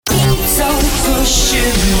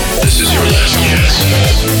This is your last chance.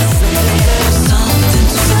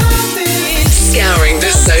 Scouring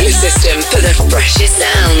the solar system for the freshest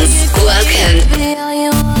sounds. Welcome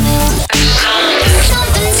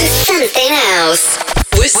to Something Else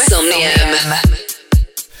with Somnium.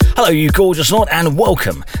 Hello, you gorgeous lot, and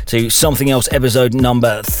welcome to Something Else episode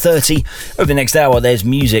number 30. Over the next hour, there's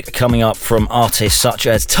music coming up from artists such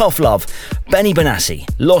as Tough Love, Benny Benassi,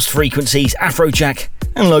 Lost Frequencies, Afrojack,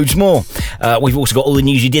 and loads more. We've also got all the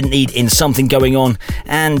news you didn't need in Something Going On,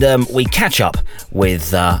 and we catch up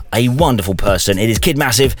with a wonderful person. It is Kid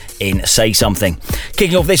Massive in Say Something.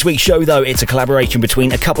 Kicking off this week's show, though, it's a collaboration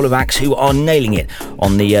between a couple of acts who are nailing it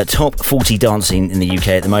on the top 40 dance scene in the UK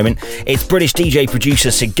at the moment. It's British DJ producer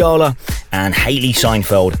Sigala and Hayley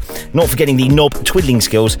Seinfeld, not forgetting the knob twiddling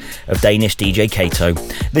skills of Danish DJ Kato.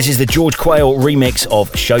 This is the George Quayle remix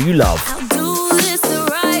of Show You Love.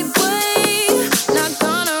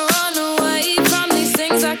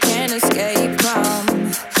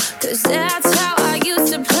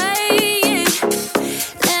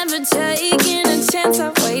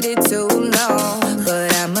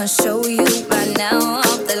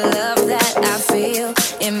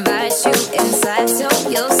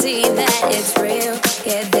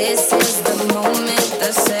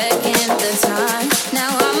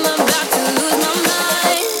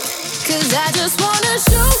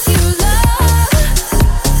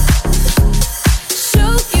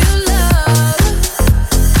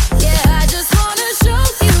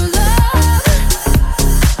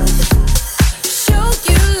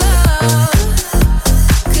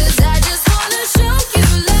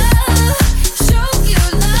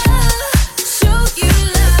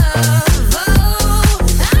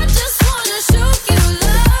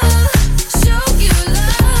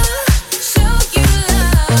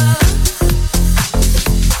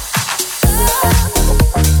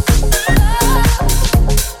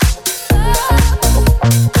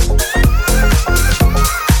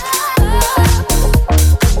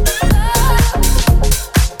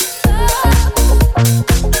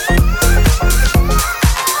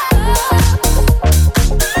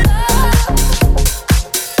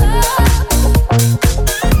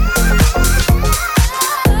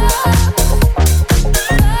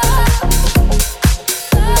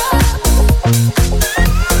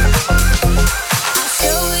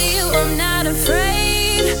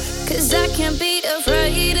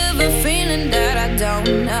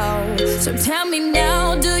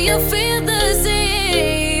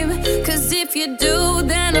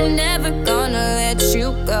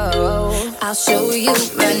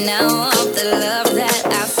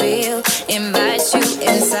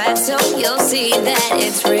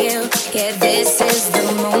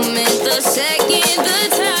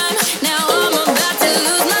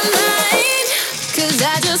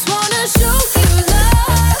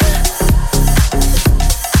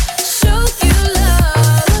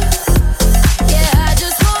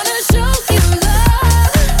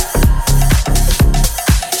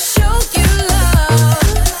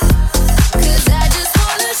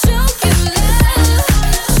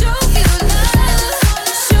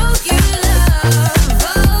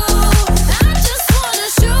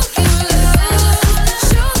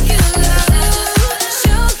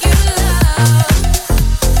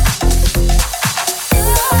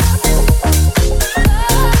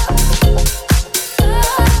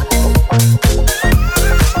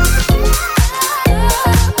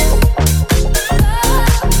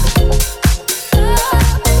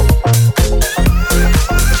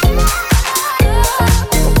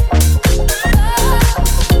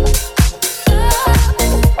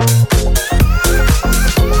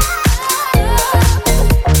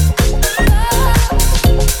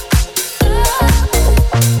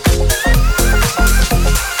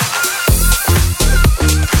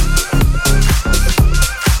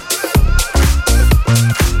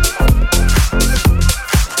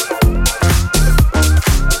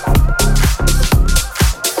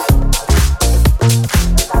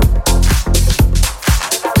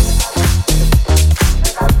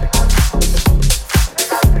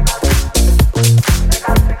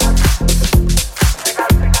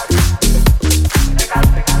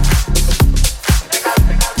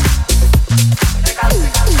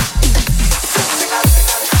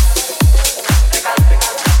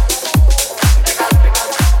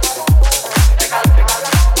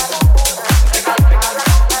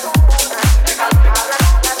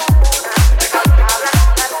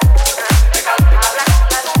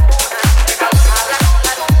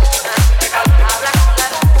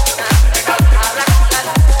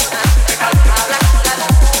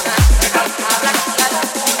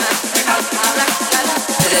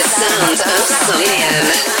 sound of Somnium.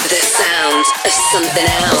 The sound of something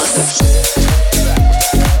else.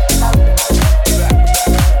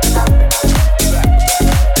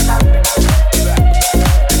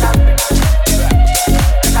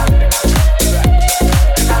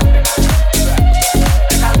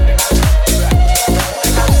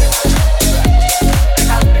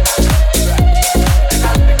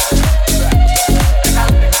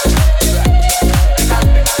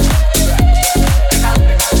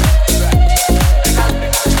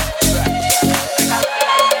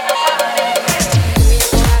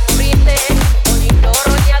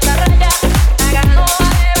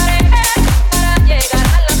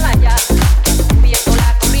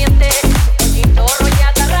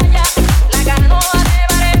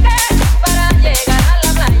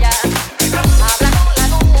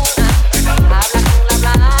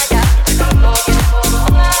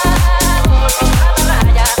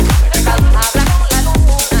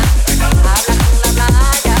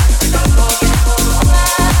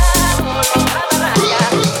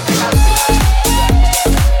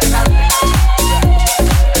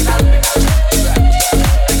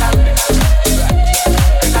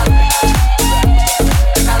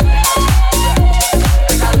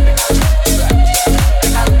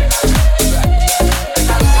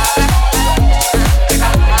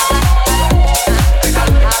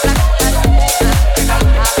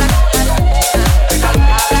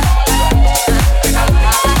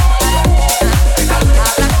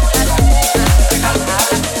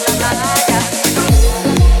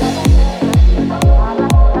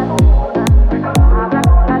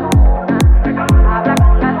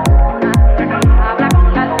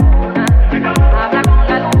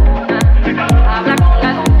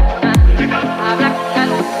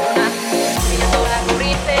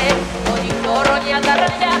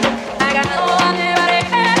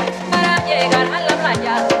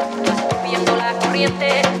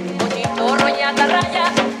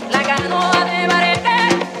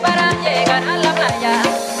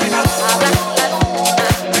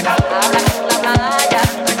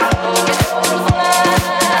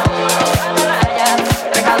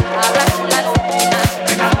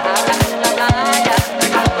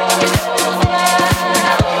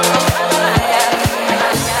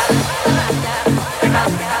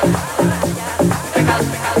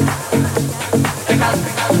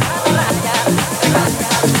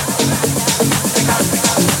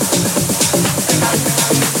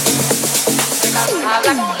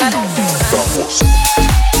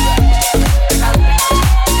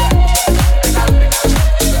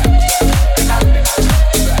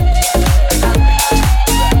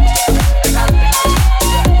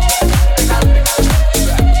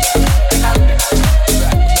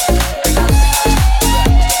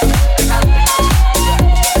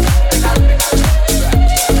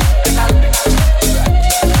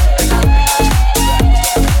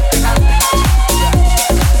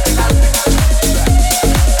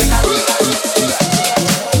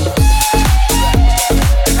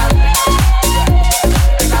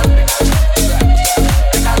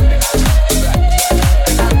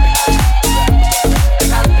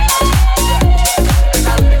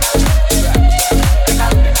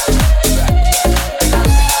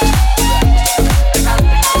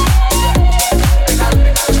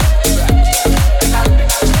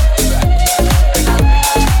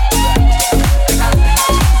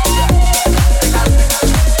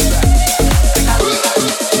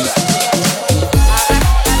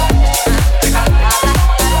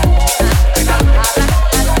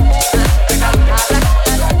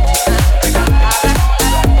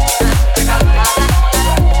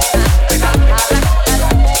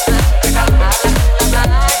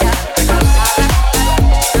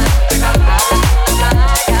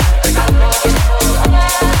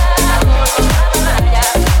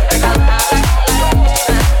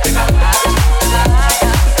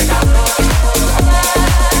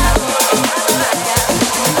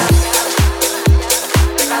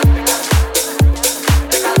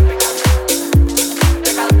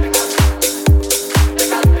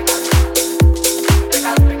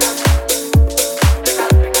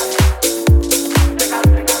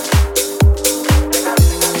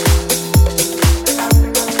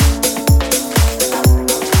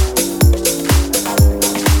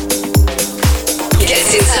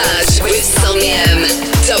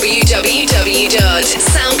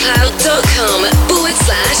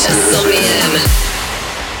 www.soundcloud.com/Somnium.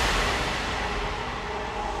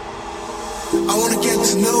 I wanna get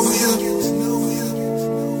to know you,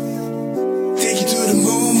 take you to the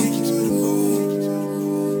moon.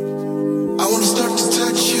 I wanna start to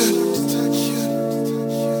touch you,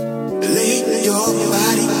 lay your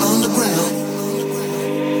body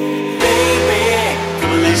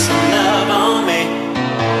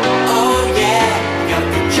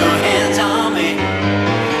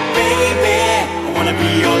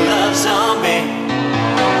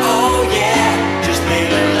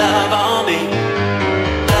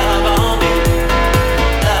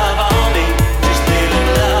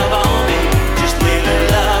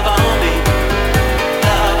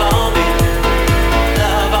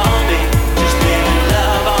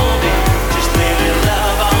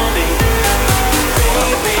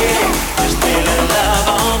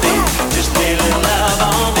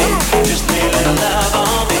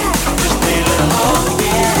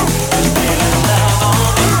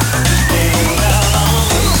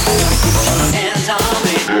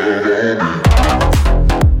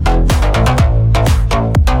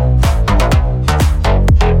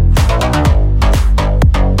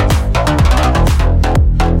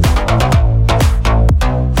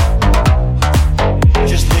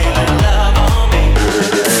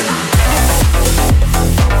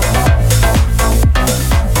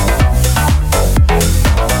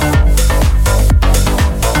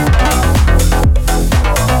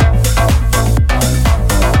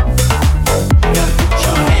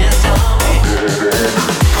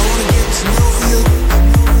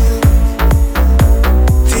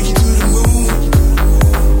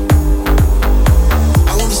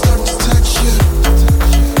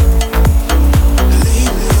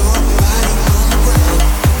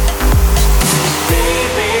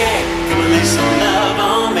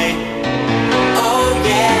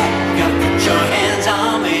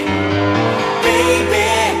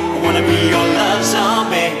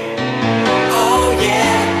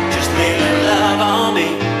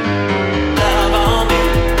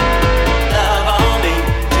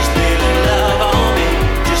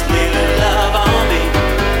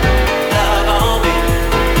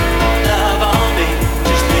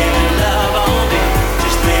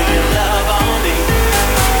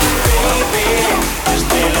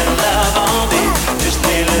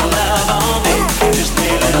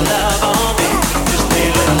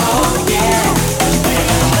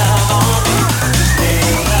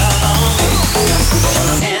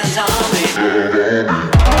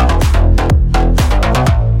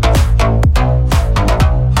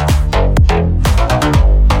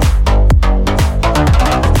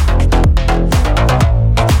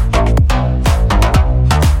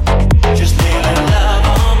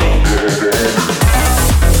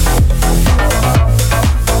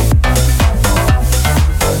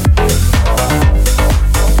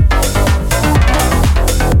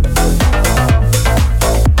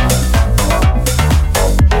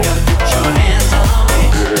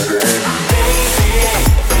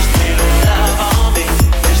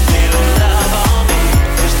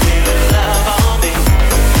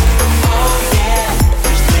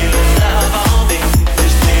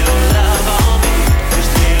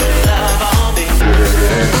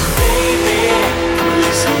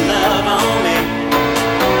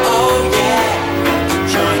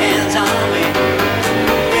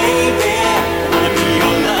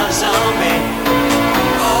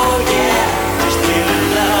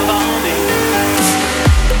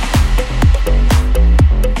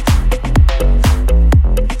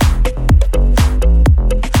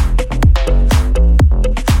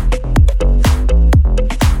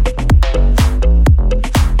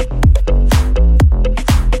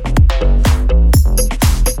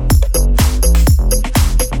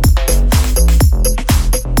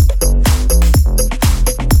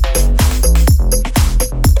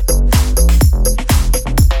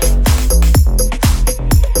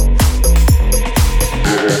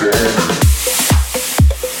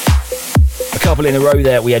couple in a row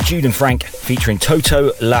there. We had Jude and Frank featuring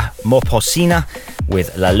Toto La Moposina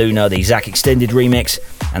with La Luna, the Zach Extended remix.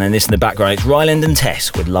 And then this in the background, it's Ryland and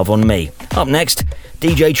Tess with Love on Me. Up next,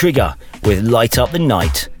 DJ Trigger with Light Up the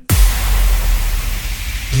Night.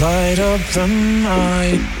 Light up the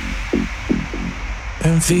night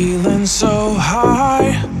and feeling so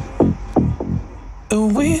high.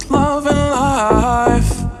 We love in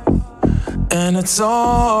life and it's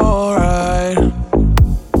alright.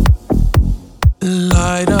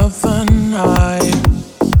 Light up the night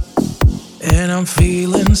and I'm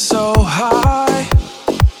feeling so high,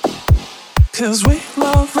 'cause we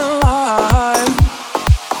love in life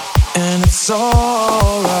and it's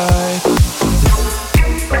alright.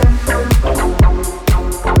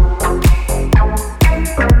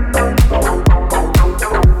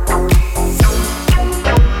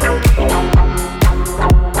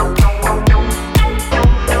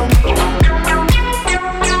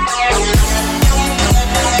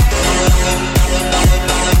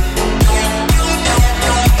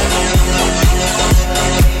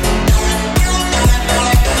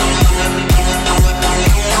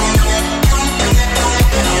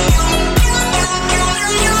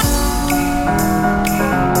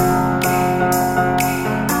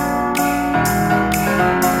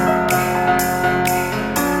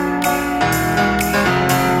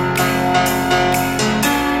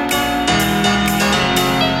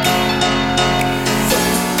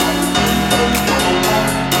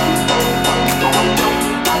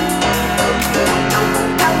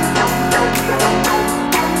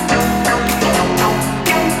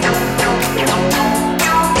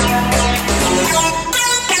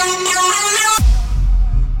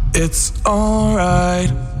 It's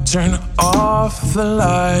alright, turn off the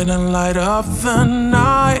light and light up the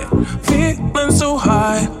night. Feeling so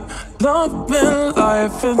high, love in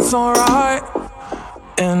life, it's alright.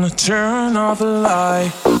 And turn off the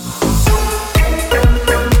light.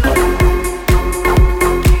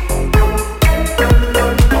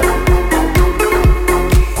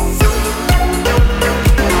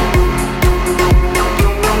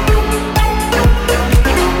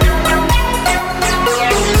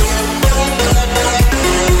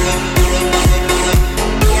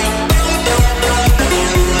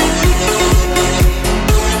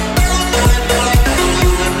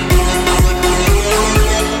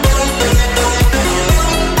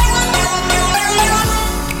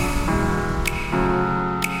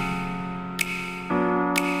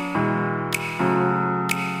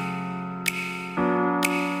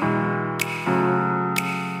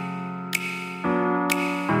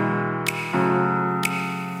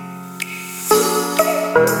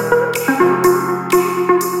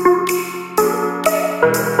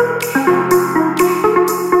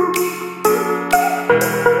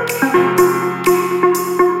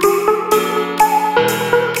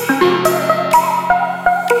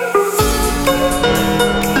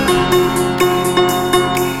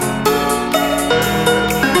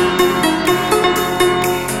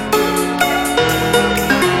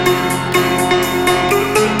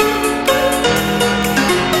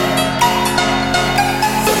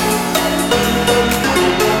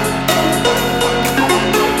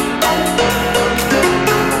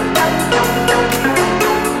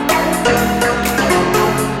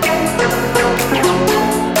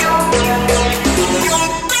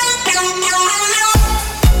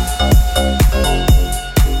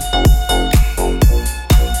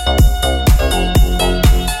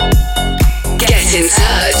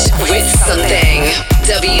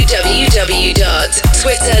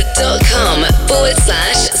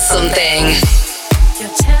 www.twitter.com/something.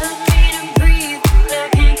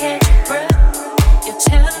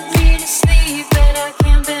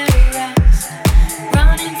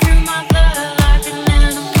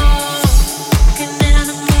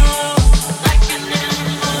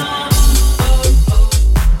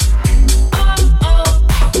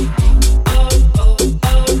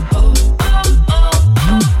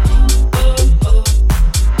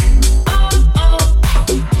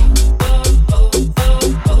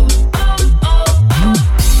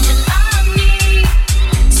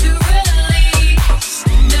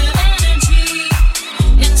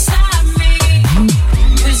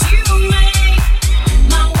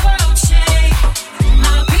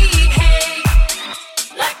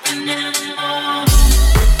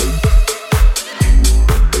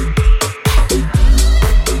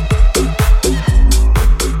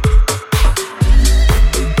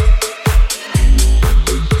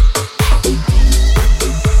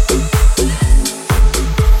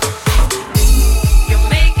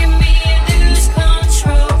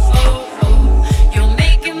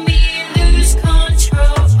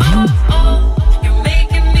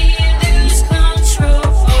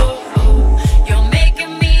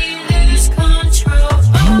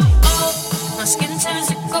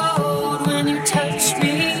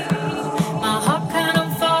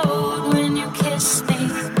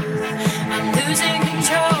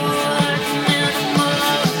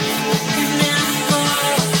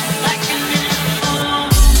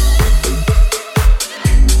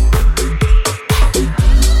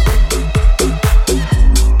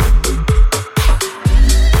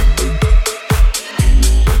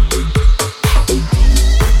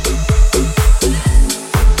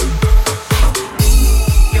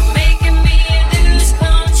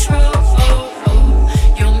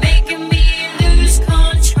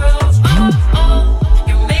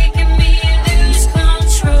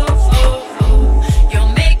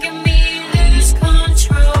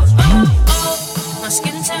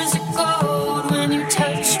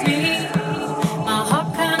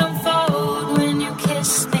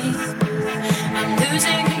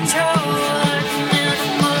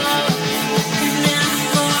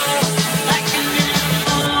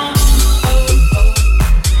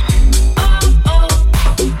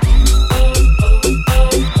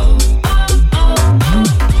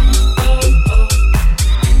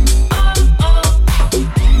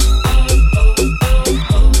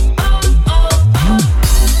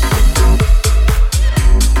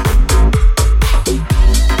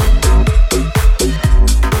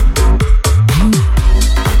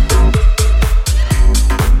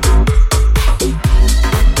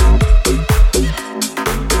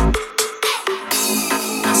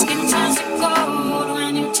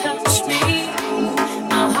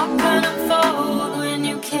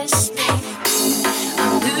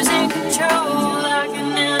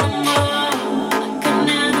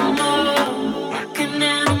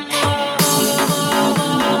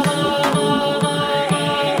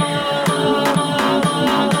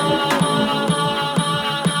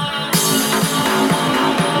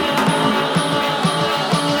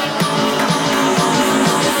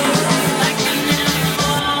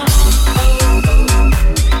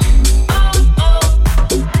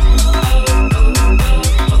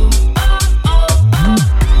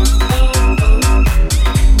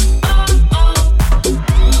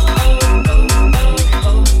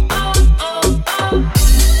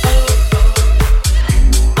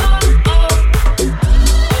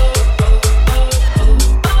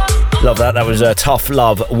 Love that. That was Tough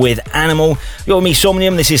Love with Animal. You're with me,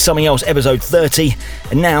 Somnium. This is Something Else, episode 30.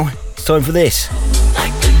 And now, it's time for this.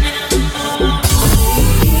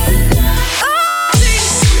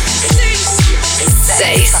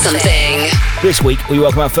 Say something. This week, we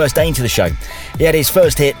welcome our first Dane to the show. He had his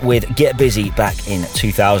first hit with Get Busy back in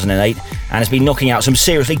 2008 and has been knocking out some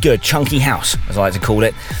seriously good chunky house, as I like to call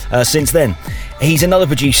it, since then. He's another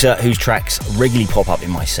producer whose tracks regularly pop up in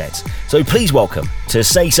my sets. So please welcome to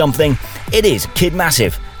Say Something, it is Kid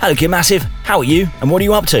Massive. Hello Kid Massive, how are you and what are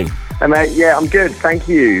you up to? Hey mate, yeah, I'm good, thank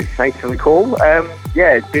you. Thanks for the call.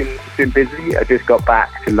 It's been busy. I just got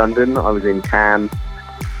back to London. I was in Cannes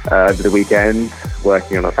over the weekend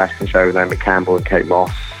working on a fashion show with Naomi Campbell and Kate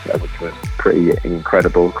Moss, which was pretty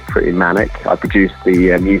incredible, pretty manic. I produced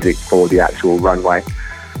the music for the actual runway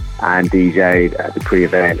and DJ'd at the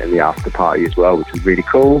pre-event and the after party as well, which was really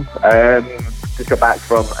cool. Just got back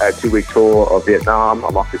from a 2-week tour of Vietnam.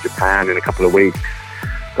 I'm off to Japan in a couple of weeks.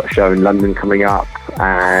 Got a show in London coming up,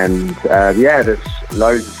 and there's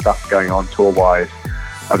loads of stuff going on tour-wise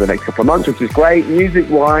over the next couple of months, which is great.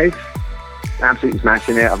 Music-wise, absolutely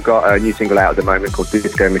smashing it. I've got a new single out at the moment called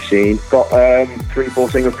Disco Machine. Got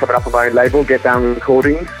 3-4 singles coming up on my own label, Get Down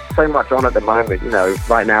Recordings. So much on at the moment. You know,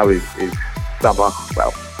 right now is summer,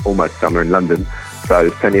 well, almost summer in London. So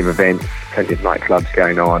there's plenty of events, plenty of nightclubs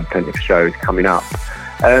going on, plenty of shows coming up.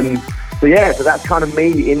 So that's kind of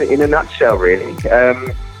me in a nutshell, really.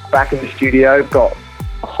 Back in the studio, got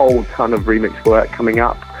a whole ton of remix work coming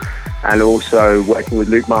up, and also working with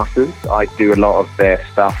Luke Masters. I do a lot of their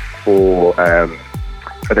stuff for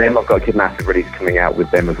them. I've got a Kid Massive release coming out with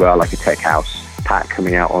them as well, like a tech house pack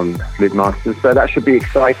coming out on Luke Masters. So that should be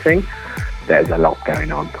exciting. There's a lot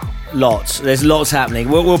going on. There's lots happening.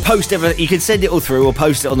 We'll post everything. You can send it all through. We'll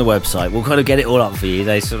post it on the website. We'll kind of get it all up for you.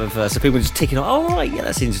 They sort of so people just ticking on. Oh right, yeah,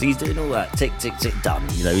 that's interesting. He's doing all that. Tick, tick, tick, done.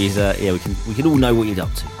 You know, he's we can all know what you're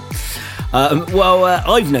up to.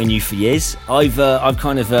 I've known you for years. I've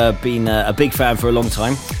kind of been a big fan for a long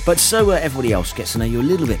time, but so everybody else gets to know you a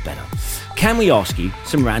little bit better. Can we ask you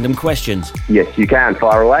some random questions? Yes, you can.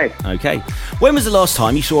 Fire away. Okay. When was the last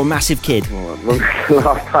time you saw a massive kid?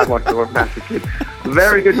 Last time I saw a massive kid.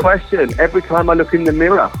 Very good question. Every time I look in the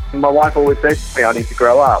mirror, my wife always says to me, I need to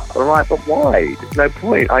grow up. I'm like, but why? There's no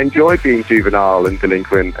point. I enjoy being juvenile and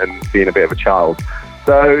delinquent and being a bit of a child.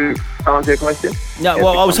 So, answer your question? No,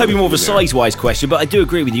 well, I was hoping more of a size-wise question, but I do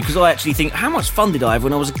agree with you, because I actually think, how much fun did I have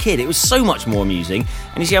when I was a kid? It was so much more amusing.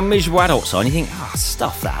 And you see how miserable adults are, and you think,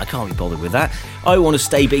 stuff that, I can't be bothered with that. I want to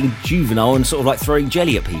stay being juvenile and sort of like throwing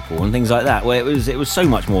jelly at people and things like that, where it was so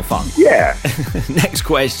much more fun. Yeah. Next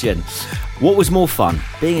question. What was more fun,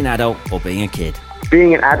 being an adult or being a kid?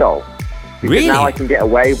 Being an adult. Because really? Now I can get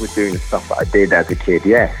away with doing the stuff that I did as a kid,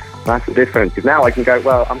 yeah. That's the difference. Because now I can go,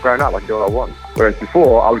 well, I'm grown up, I can do what I want. Whereas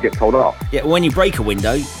before, I would get told off. Yeah, when you break a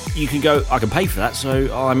window, you can go, I can pay for that,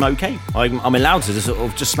 so I'm okay. I'm allowed to sort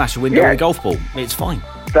of just smash a window with a golf ball. It's fine.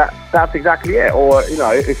 That's exactly it. Or, you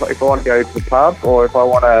know, if I want to go to the pub, or if I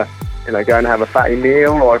want to, you know, go and have a fatty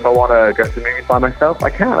meal, or if I want to go to the movies by myself, I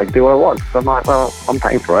can. I can do what I want. So I'm like, well, I'm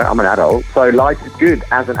paying for it. I'm an adult. So life is good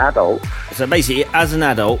as an adult. So basically, as an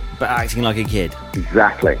adult, but acting like a kid.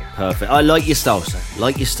 Exactly. Perfect. I like your style, sir.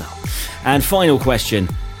 Like your style. And final question.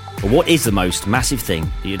 What is the most massive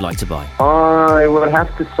thing that you'd like to buy? I would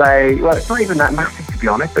have to say, well, it's not even that massive, to be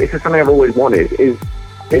honest, but it's just something I've always wanted, is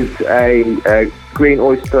a Green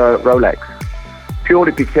Oyster Rolex.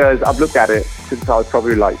 Purely because I've looked at it since I was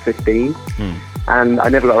probably like 15, and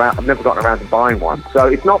I've never gotten around to buying one. So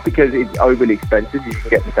it's not because it's overly expensive. You can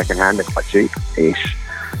get them second hand, they're quite cheap-ish.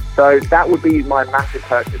 So that would be my massive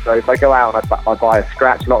purchase. So if I go out and I buy a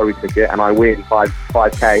scratch lottery ticket and I win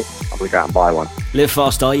 5k, I'm going to go out and buy one. Live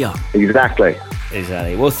fast, die young. Exactly.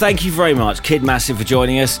 Well, thank you very much, Kid Massive, for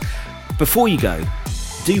joining us. Before you go,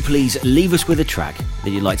 do please leave us with a track that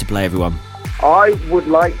you'd like to play, everyone. I would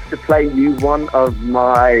like to play you one of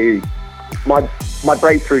my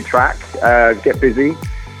breakthrough track, Get Busy.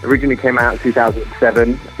 Originally came out in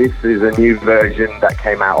 2007. This is a new version that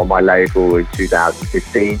came out on my label in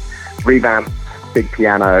 2015. Revamped, big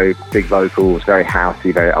piano, big vocals, very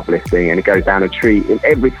housey, very uplifting, and it goes down a treat in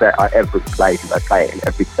every set I ever play, because I play it in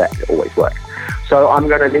every set. It always works. So I'm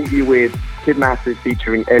going to leave you with Kid Massive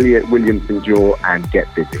featuring Elliot Williamson-Jaw and Get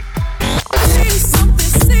Busy.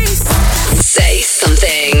 Say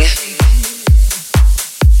something.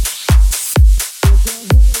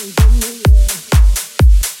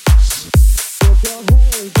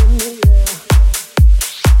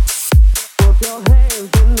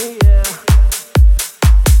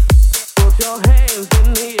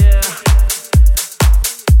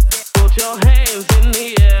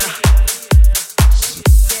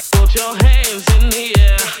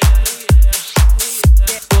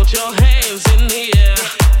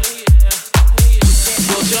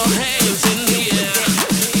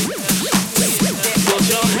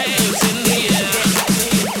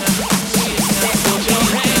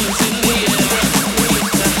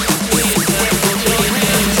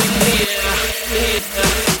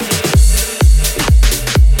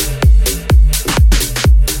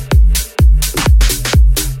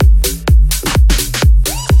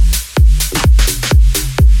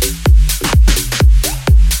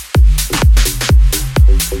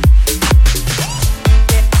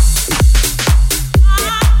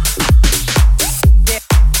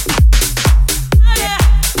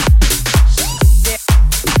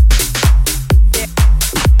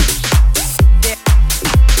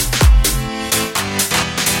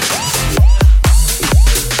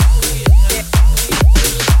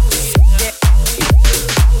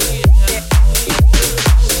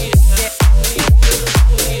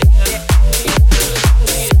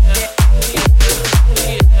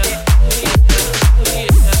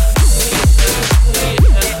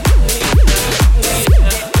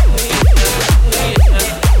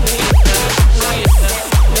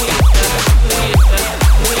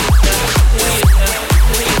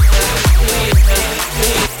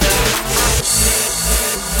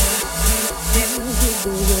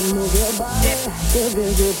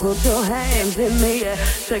 Put your hands in the air.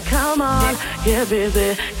 Say, come on, get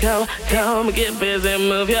busy. Come, get busy.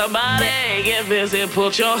 Move your body, get busy.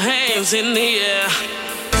 Put your hands in the air.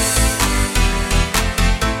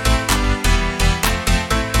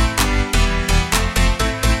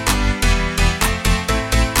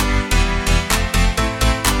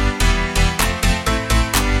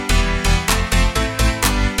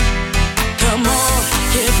 Come on,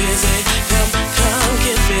 get busy. Come,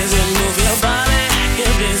 get busy. Move your body,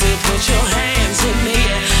 get busy. Put your hands in the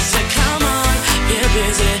air. Say, come on, get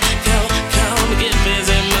busy. Come, get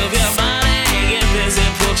busy. Move your body, get busy.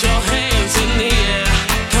 Put your hands in the air.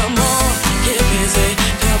 Come on, get busy.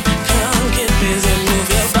 Come, get busy. Move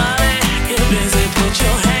your body, get busy. Put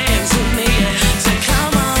your hands in the air. Say,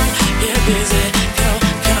 come on, get busy.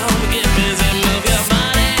 Come, get busy. Move your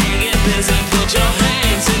body, get busy. Put your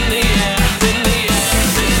hands in the air.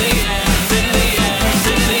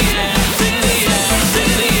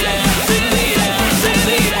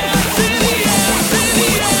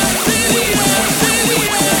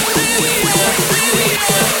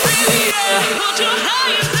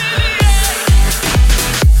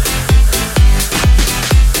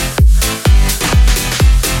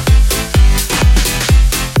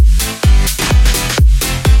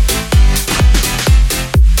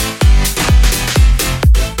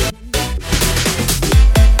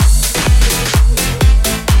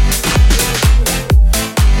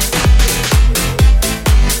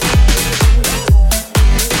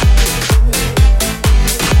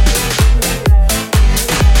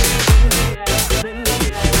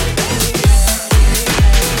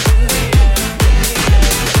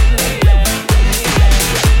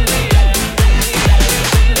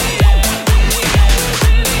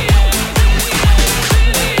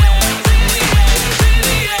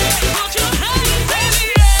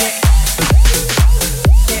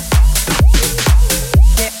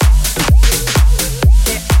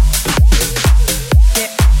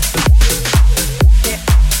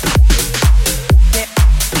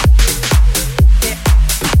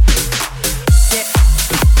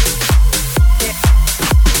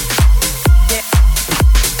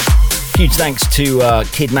 Huge thanks to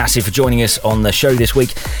Kid Massive for joining us on the show this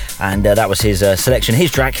week, and that was his selection.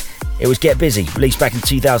 His track, it was Get Busy, released back in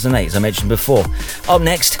 2008, as I mentioned before. Up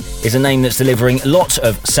next is a name that's delivering lots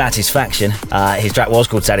of satisfaction. His track was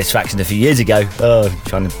called Satisfaction a few years ago.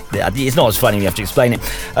 It's not as funny when you have to explain it.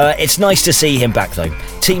 It's nice to see him back though.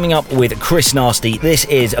 Teaming up with Chris Nasty, this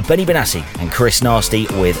is Benny Benassi and Chris Nasty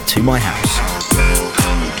with To My House.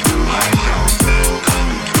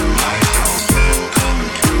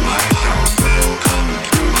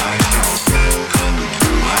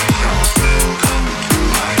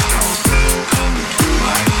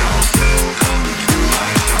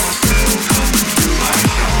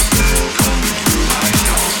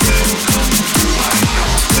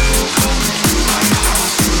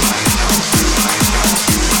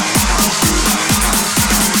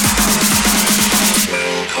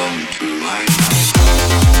 Welcome to my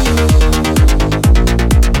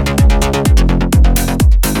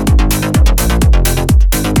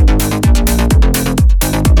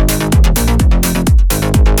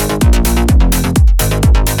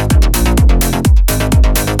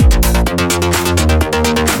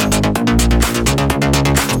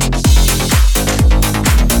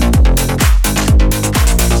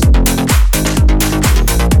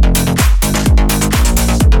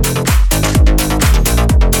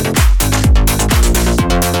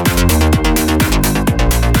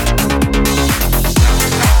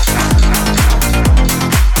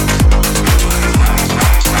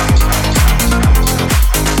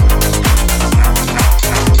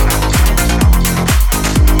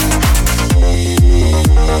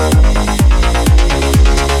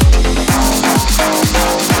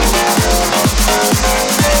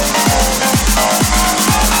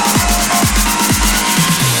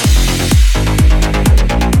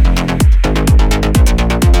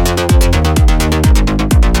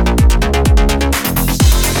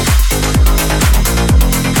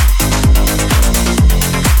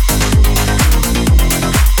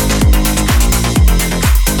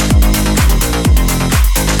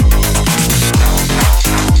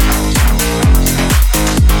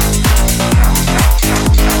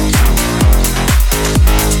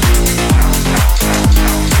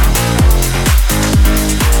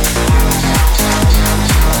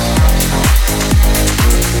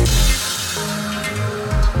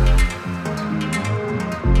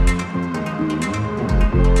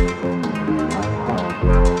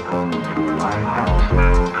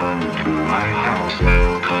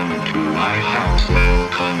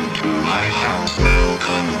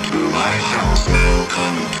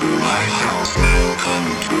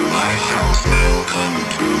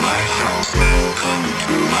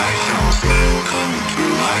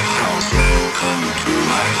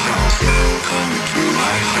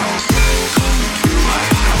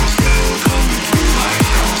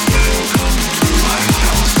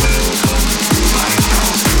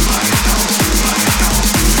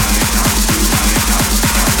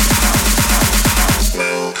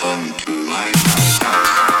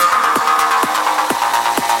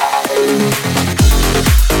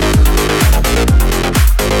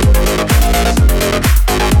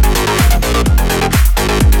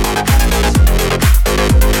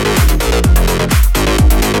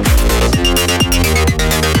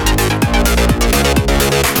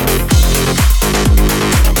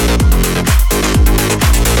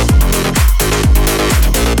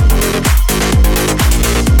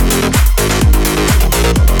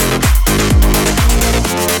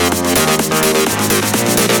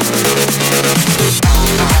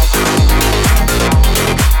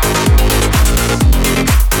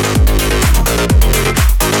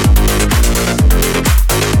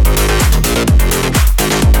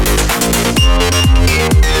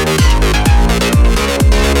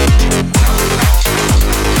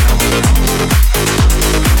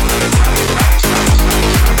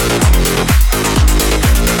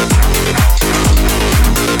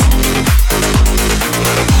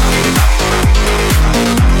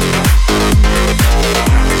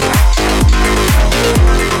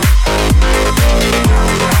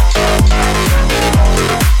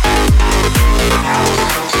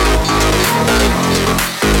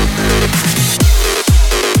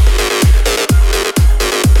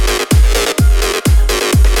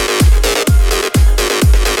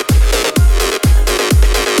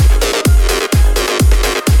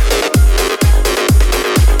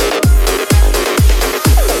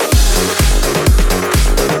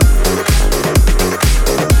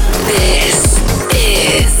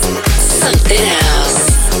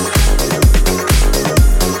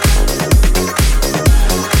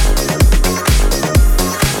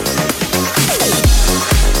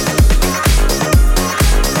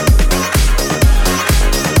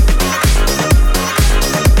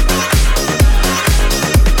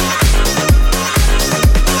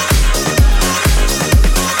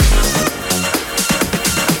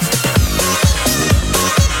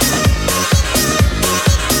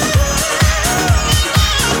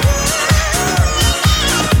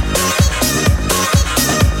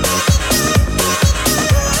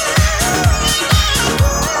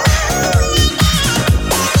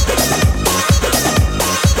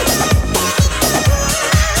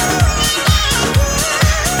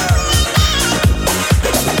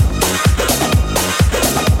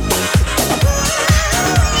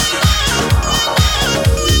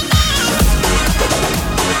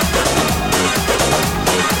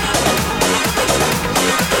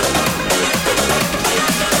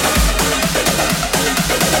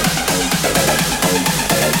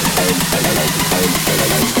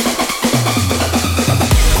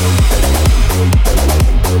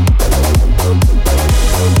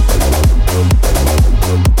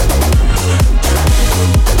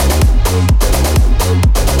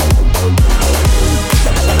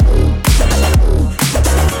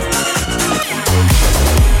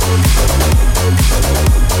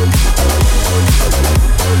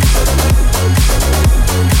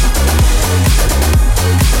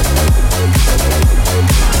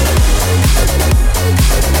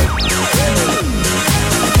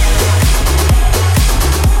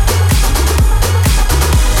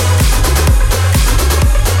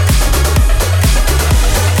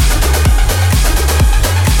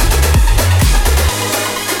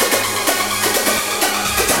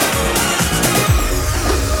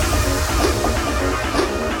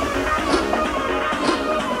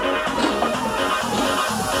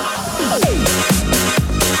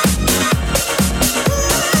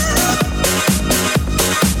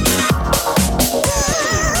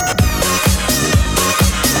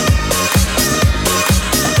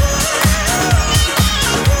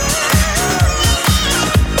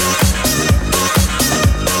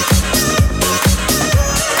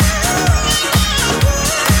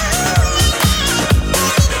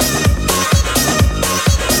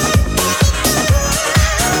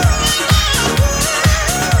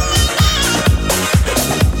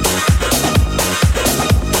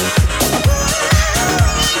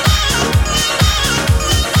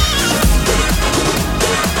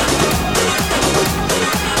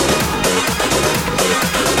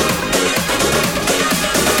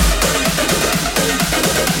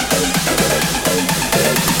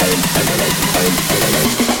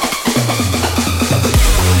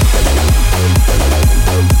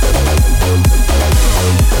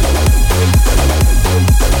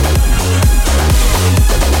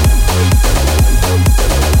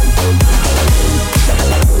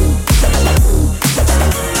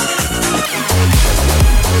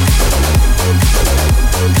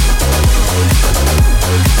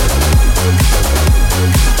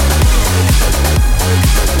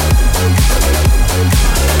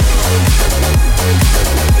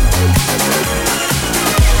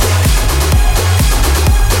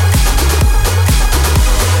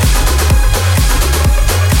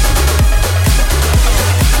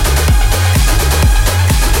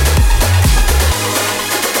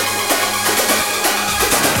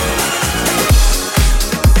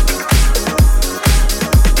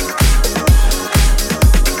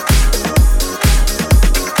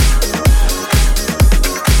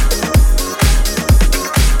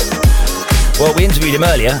Well, we interviewed him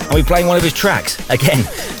earlier and we're playing one of his tracks. Again,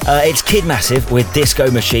 it's Kid Massive with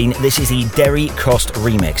Disco Machine. This is the Derry Cost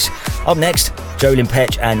remix. Up next, Jolin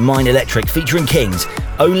Petch and Mind Electric featuring Kings,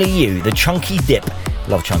 Only You, the Chunky Dip.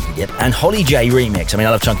 Love Chunky Dip. And Holly J remix. I mean,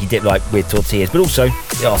 I love Chunky Dip like with tortillas, but also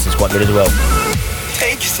the artist is quite good as well.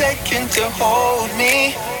 Take a second to hold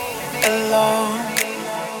me alone,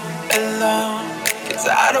 alone. 'Cause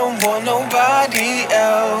I don't want nobody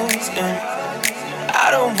else, yeah. I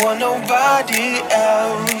don't want nobody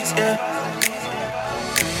else, yeah.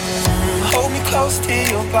 Hold me close to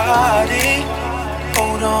your body.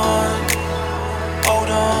 Hold on, hold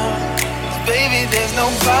on. 'Cause baby, there's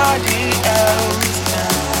nobody else,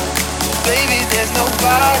 yeah. Baby, there's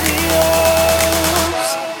nobody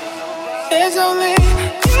else. There's only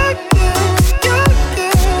you, you, you,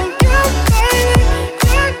 you, baby.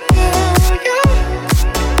 You, you.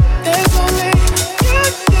 There's only you, you,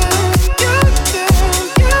 you, you,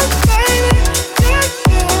 you, baby. You,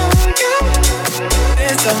 you.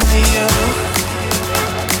 There's only you.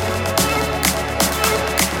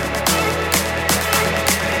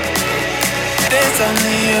 There's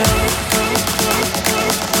only you.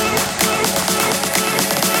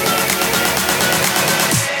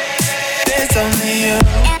 There's only you.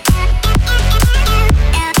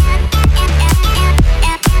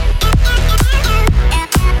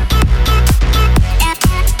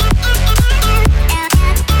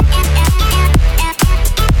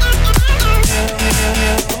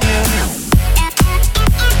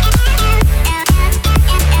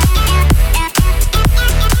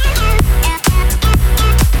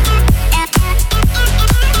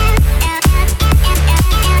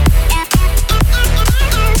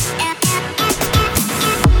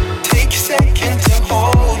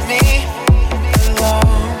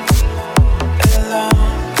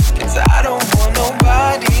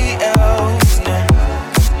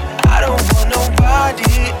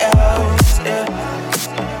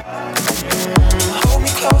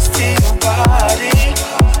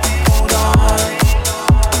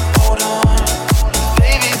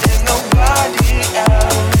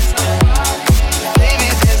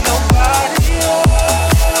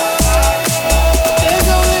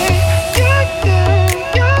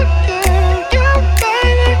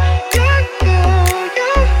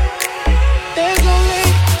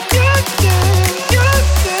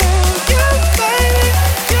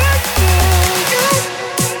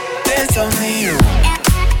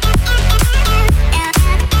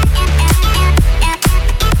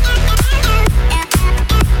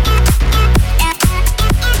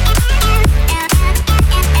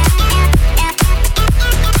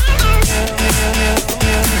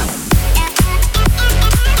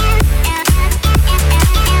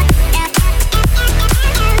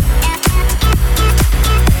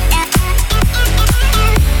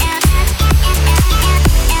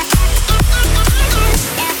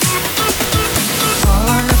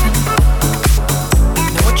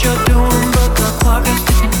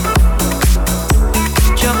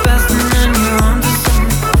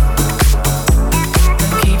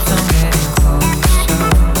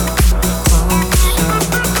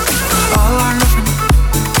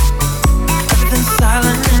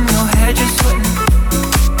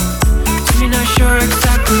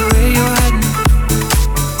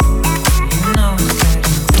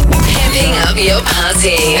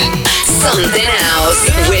 Something Else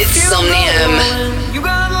with Somnium. You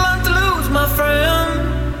got a lot to lose, my friend.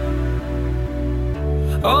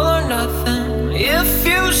 All or nothing. If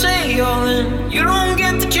you say all in, you don't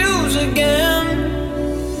get to choose again.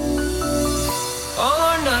 All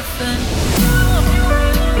or nothing.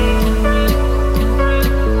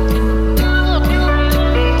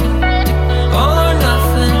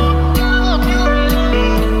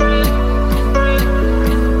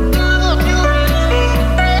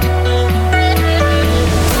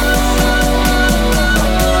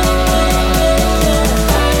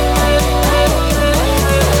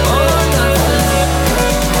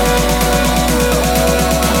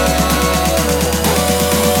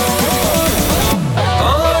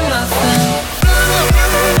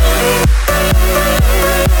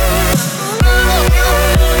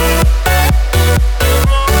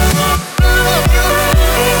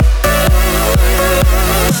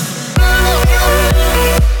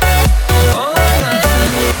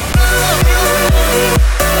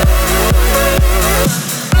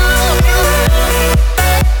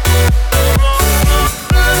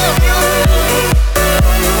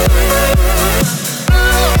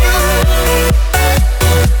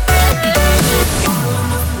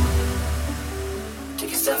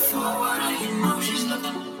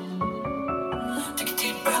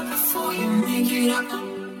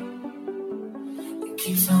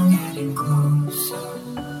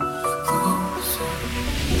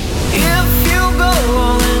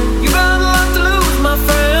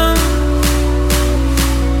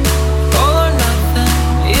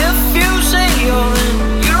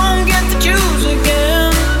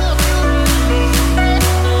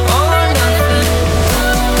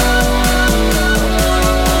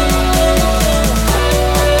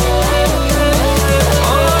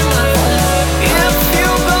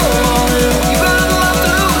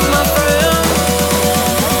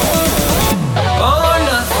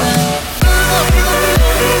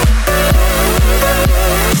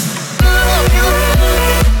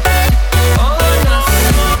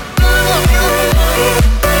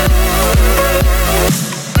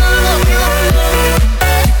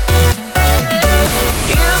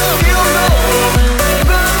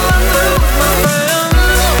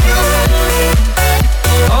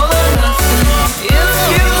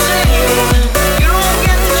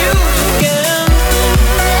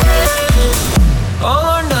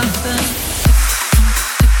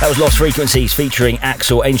 That was Lost Frequencies featuring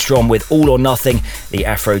Axel Enstrom with All or Nothing, the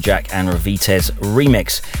Afrojack and Ravitez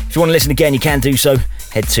remix. If you want to listen again, you can do so.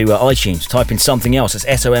 Head to iTunes, type in something else, that's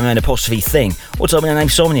SOMN''thing, or type in the name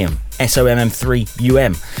Somnium,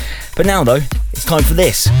 SOMM3UM. But now though, it's time for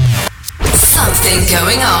this. Something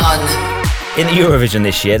going on. In the Eurovision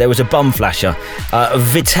this year, there was a bum flasher.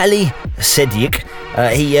 Vitaly Sedyk,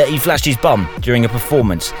 he flashed his bum during a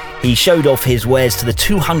performance. He showed off his wares to the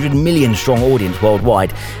 200 million strong audience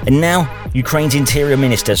worldwide, and now Ukraine's interior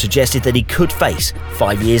minister suggested that he could face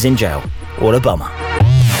 5 years in jail. What a bummer.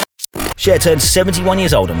 Cher turned 71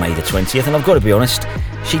 years old on May the 20th, and I've got to be honest,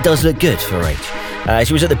 she does look good for her age.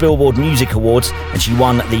 She was at the Billboard Music Awards and she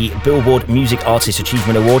won the Billboard Music Artist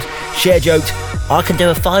Achievement Award. Cher joked, "I can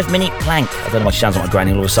do a 5-minute plank." I don't know why she sounds like my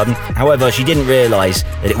granny all of a sudden. However, she didn't realise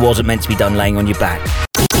that it wasn't meant to be done laying on your back.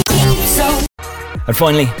 And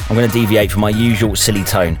finally, I'm going to deviate from my usual silly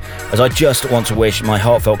tone, as I just want to wish my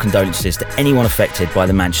heartfelt condolences to anyone affected by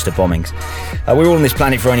the Manchester bombings. We're all on this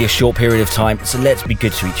planet for only a short period of time, so let's be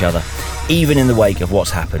good to each other, even in the wake of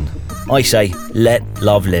what's happened. I say, let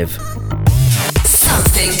love live.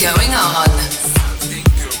 Something going on.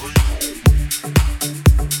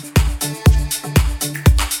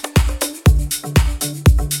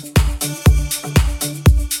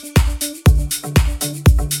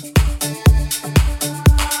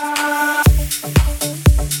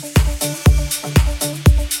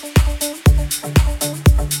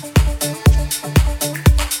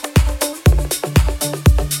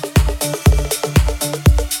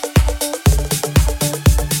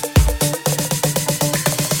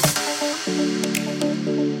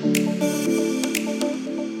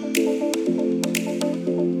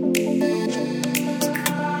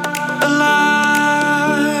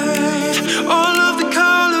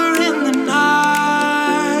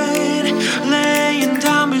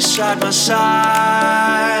 My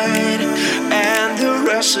side, and the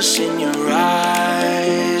restless in your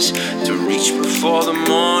eyes to reach before the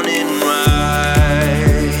morning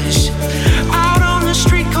rise. Out on the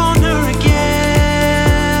street corner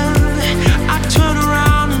again, I turn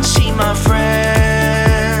around and see my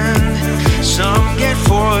friend. Some get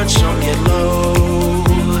forward, some get low,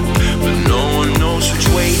 but no one knows which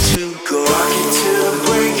way to go. Rocking to the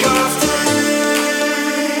break of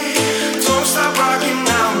day, don't stop rocking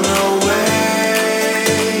now.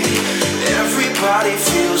 Everybody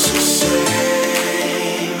feels the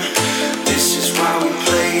same. This is why we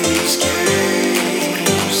play these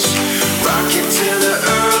games. Rocking till the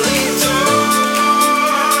early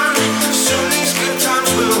dawn. Soon these good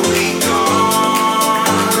times will be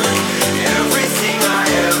gone. Everything I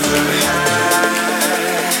ever had.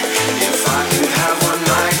 If I could have one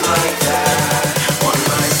night like that, one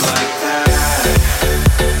night like that,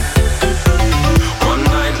 one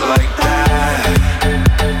night like that.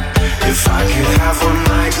 If I could have one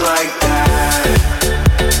night like that,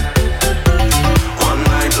 one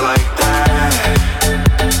night like that.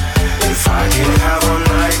 If I could have one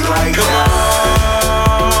night like that. Come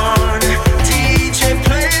on, DJ,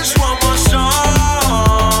 play us one more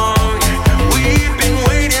song. We've been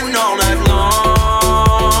waiting all night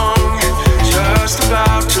long, just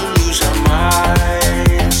about to lose our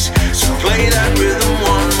minds. So play that rhythm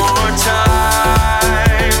one more time.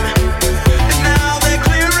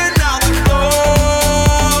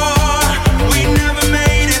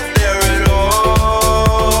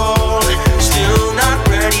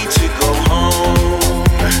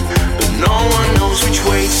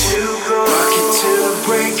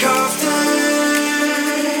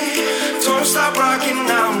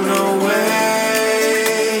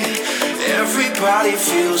 Everybody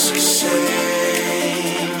feels the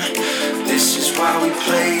same. This is why we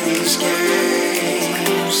play these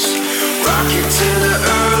games. Rocking to the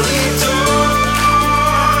early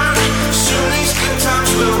dawn. Soon these good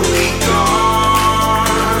times will be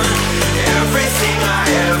gone. Everything I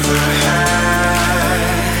ever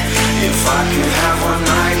had. If I could have one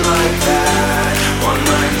night like that, one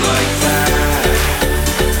night like that,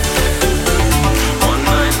 one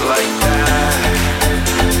night like that.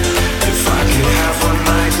 If I could have one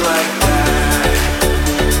night like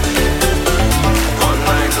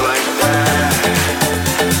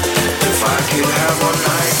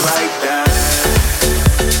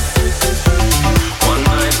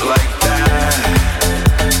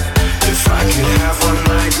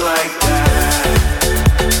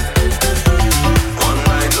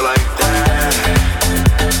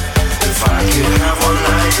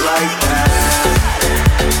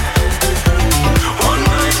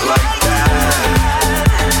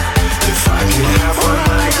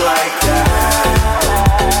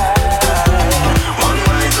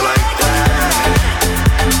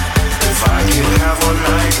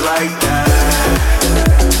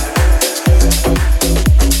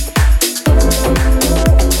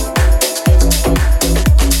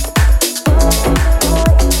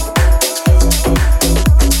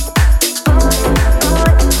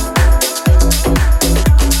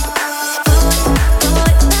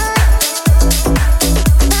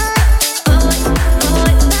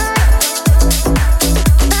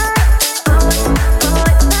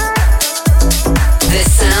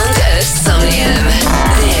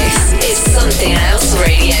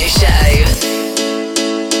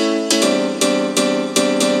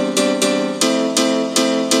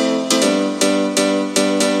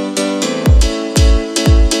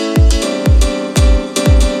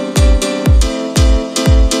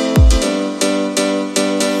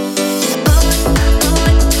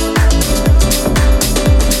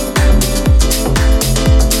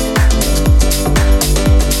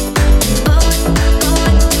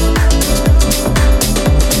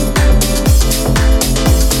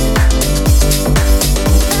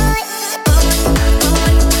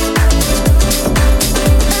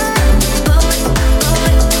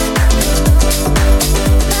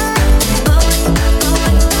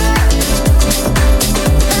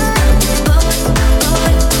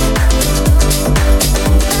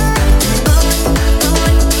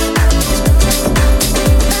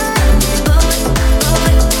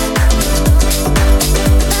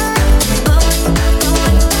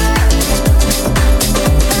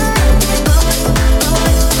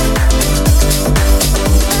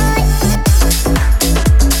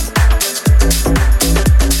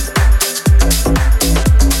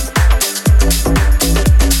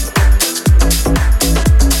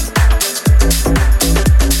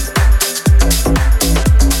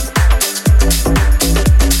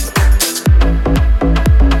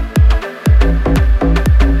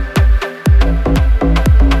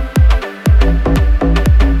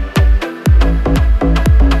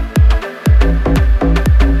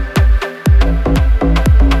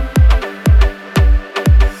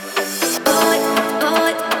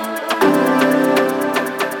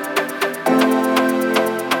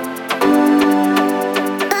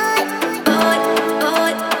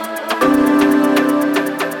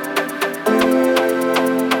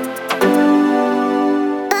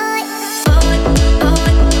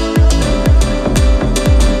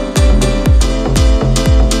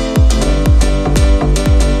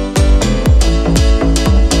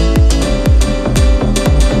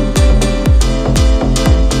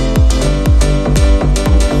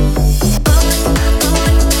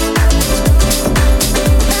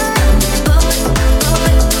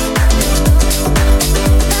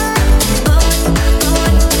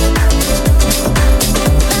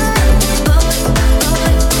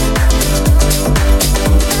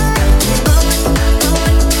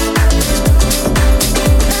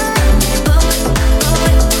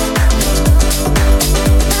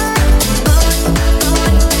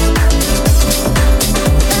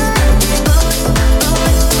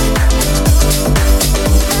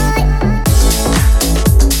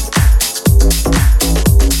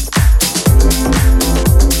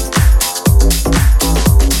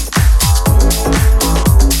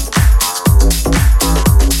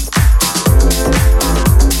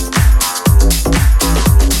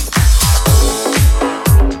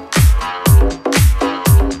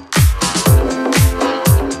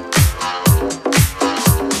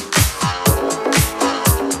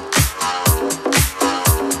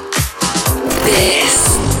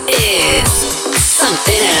This is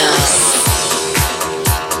something else.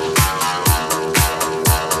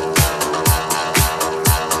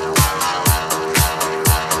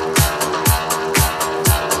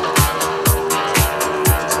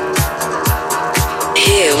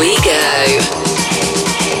 Here we go.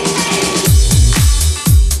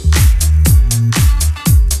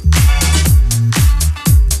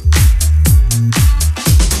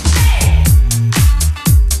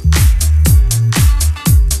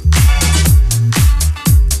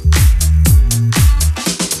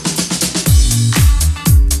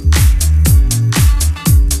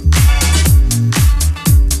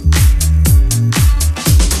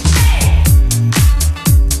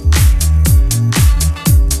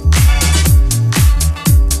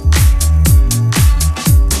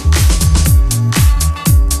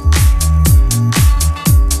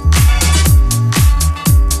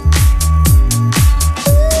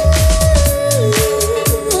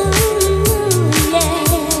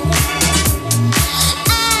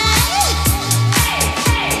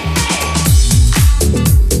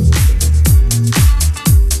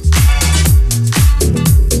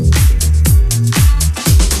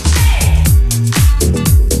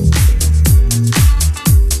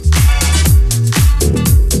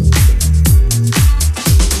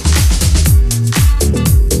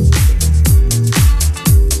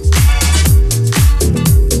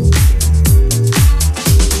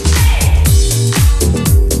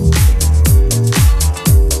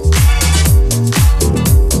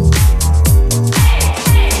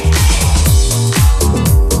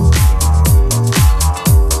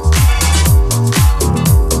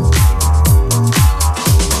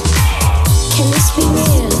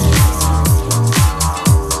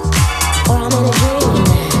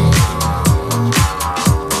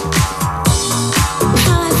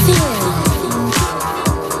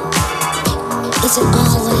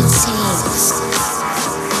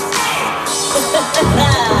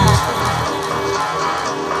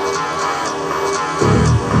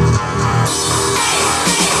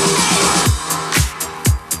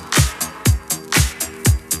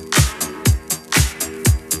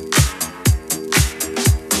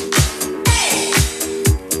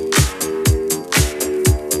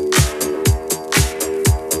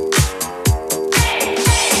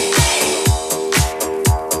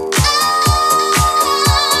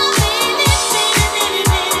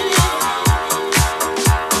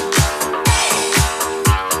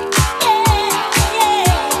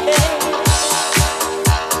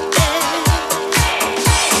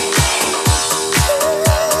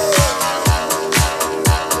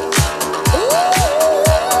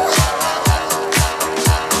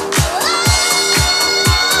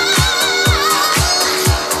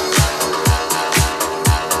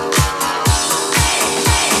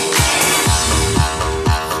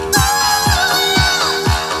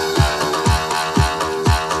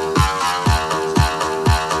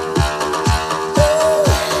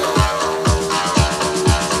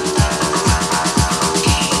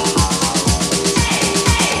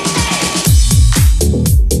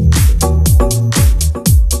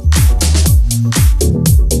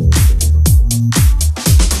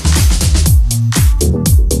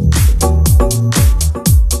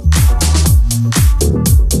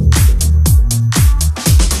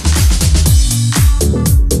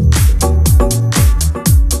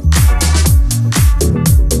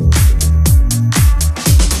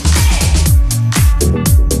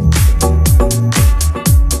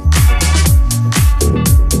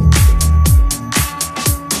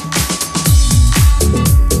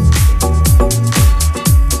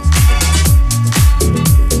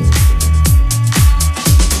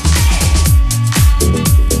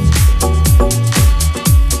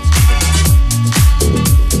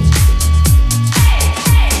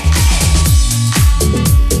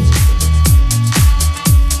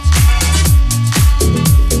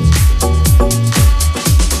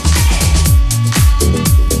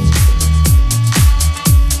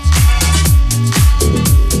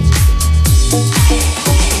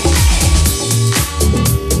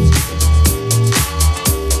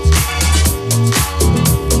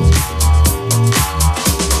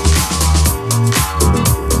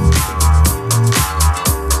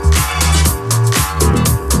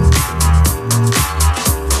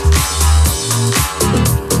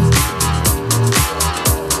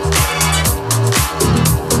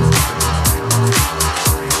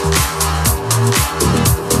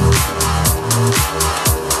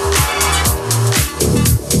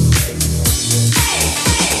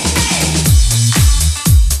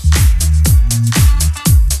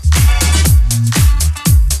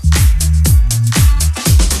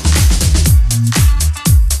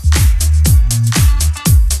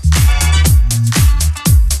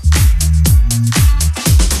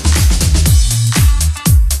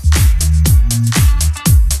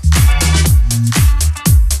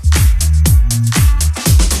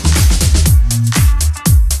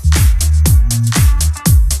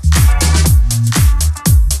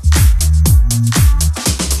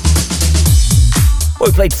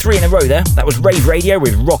 played 3 in a row there. That was Rave Radio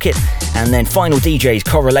with Rocket, and then Final DJ's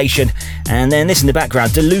Correlation, and then this in the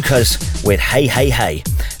background, DeLucas with Hey Hey Hey.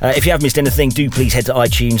 If you have missed anything, do please head to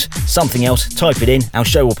iTunes, Something Else, type it in, our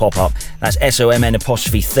show will pop up. That's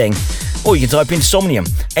SOMN''thing. Or you can type in Somnium,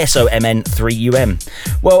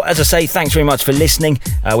 SOMN3UM. Well, as I say, thanks very much for listening.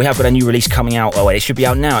 We have got a new release coming out. Oh, it should be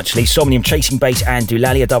out now, actually. Somnium, Chasing Bass and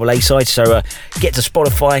Doolalia double A-side. So get to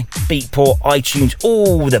Spotify, Beatport, iTunes,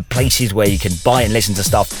 all the places where you can buy and listen to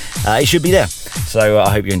stuff. It should be there. So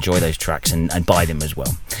I hope you enjoy those tracks and buy them as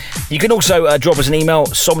well. You can also drop us an email,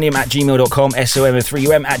 somnium@gmail.com,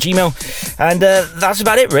 SOMN3UM@gmail. And that's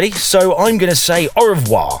about it, really. So I'm going to say au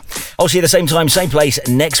revoir. I'll see you at the same time, same place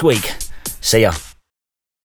next week. See ya.